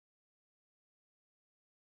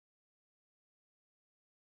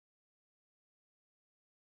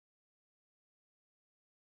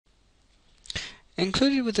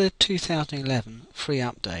Included with the 2011 free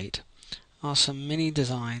update are some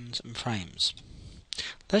MiniDesigns and frames.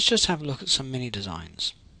 Let's just have a look at some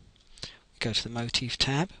MiniDesigns. Go to the Motif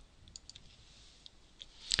tab.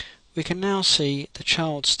 We can now see the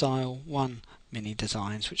Child Style 1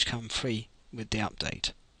 MiniDesigns which come free with the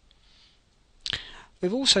update.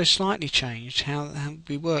 We've also slightly changed how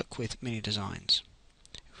we work with MiniDesigns.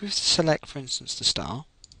 If we select, for instance, the star,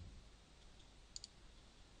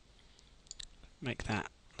 make that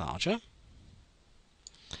larger.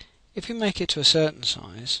 If we make it to a certain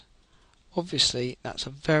size, obviously that's a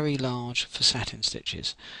very large for satin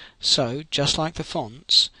stitches. So just like the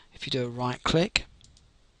fonts, if you do a right click,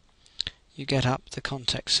 you get up the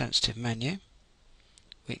context sensitive menu.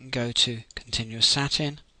 We can go to continuous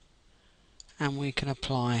satin and we can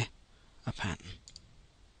apply a pattern.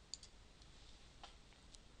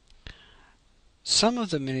 Some of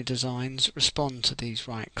the MiniDesigns respond to these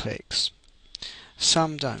right clicks.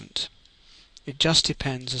 Some don't. It just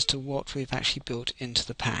depends as to what we've actually built into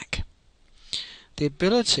the pack. The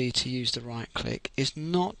ability to use the right click is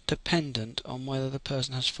not dependent on whether the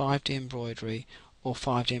person has 5D embroidery or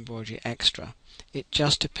 5D embroidery extra. It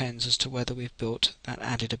just depends as to whether we've built that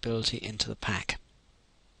added ability into the pack.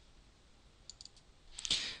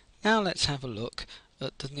 Now let's have a look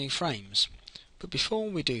at the new frames. But before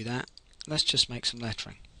we do that, let's just make some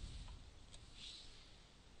lettering.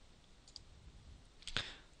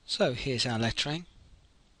 So here's our lettering.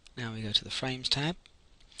 Now we go to the Frames tab,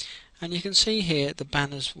 and you can see here the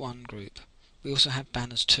Banners 1 group. We also have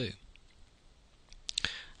Banners 2.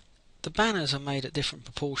 The banners are made at different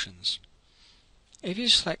proportions. If you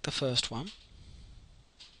select the first one,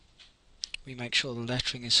 we make sure the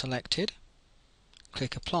lettering is selected,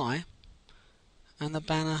 click Apply, and the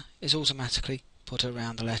banner is automatically put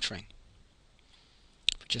around the lettering.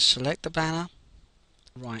 If we just select the banner,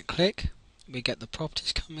 right click, we get the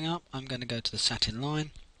properties coming up. I'm going to go to the satin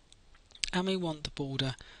line, and we want the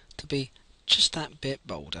border to be just that bit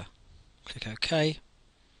bolder. Click OK,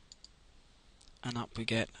 and up we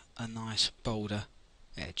get a nice bolder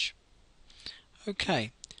edge.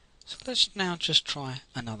 Okay, so let's now just try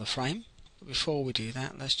another frame. But before we do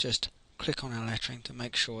that, let's just click on our lettering to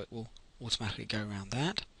make sure it will automatically go around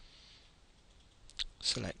that.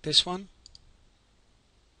 Select this one,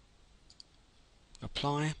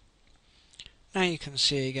 apply. Now you can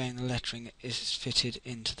see again the lettering is fitted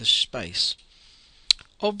into the space.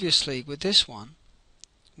 Obviously with this one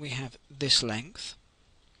we have this length,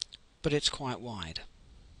 but it's quite wide.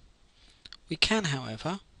 We can,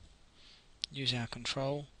 however, use our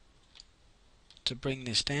control to bring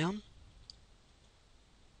this down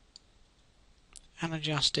and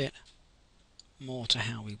adjust it more to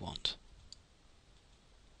how we want.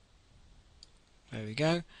 There we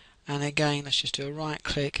go. And again, let's just do a right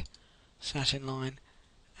click, satin line,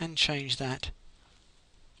 and change that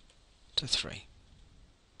to 3.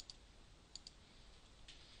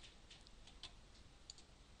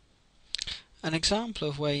 An example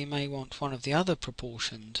of where you may want one of the other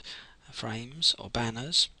proportioned frames or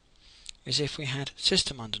banners is if we had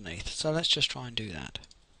system underneath. So let's just try and do that.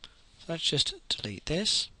 So let's just delete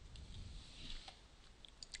this,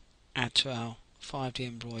 add to our 5D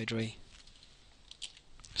embroidery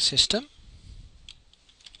system,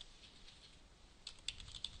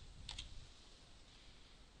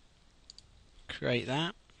 create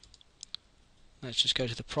that. Let's just go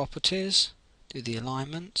to the properties, do the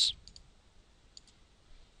alignments.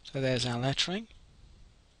 So there's our lettering.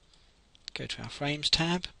 Go to our Frames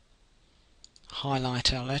tab,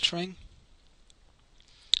 highlight our lettering,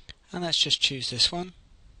 and let's just choose this one.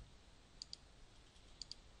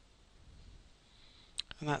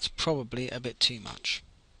 And that's probably a bit too much.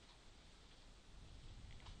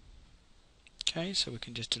 Okay, so we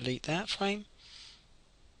can just delete that frame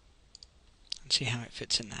and see how it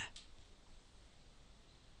fits in there.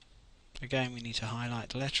 Again, we need to highlight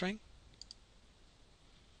the lettering,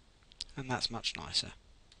 and that's much nicer.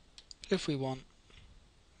 If we want,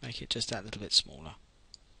 make it just that little bit smaller.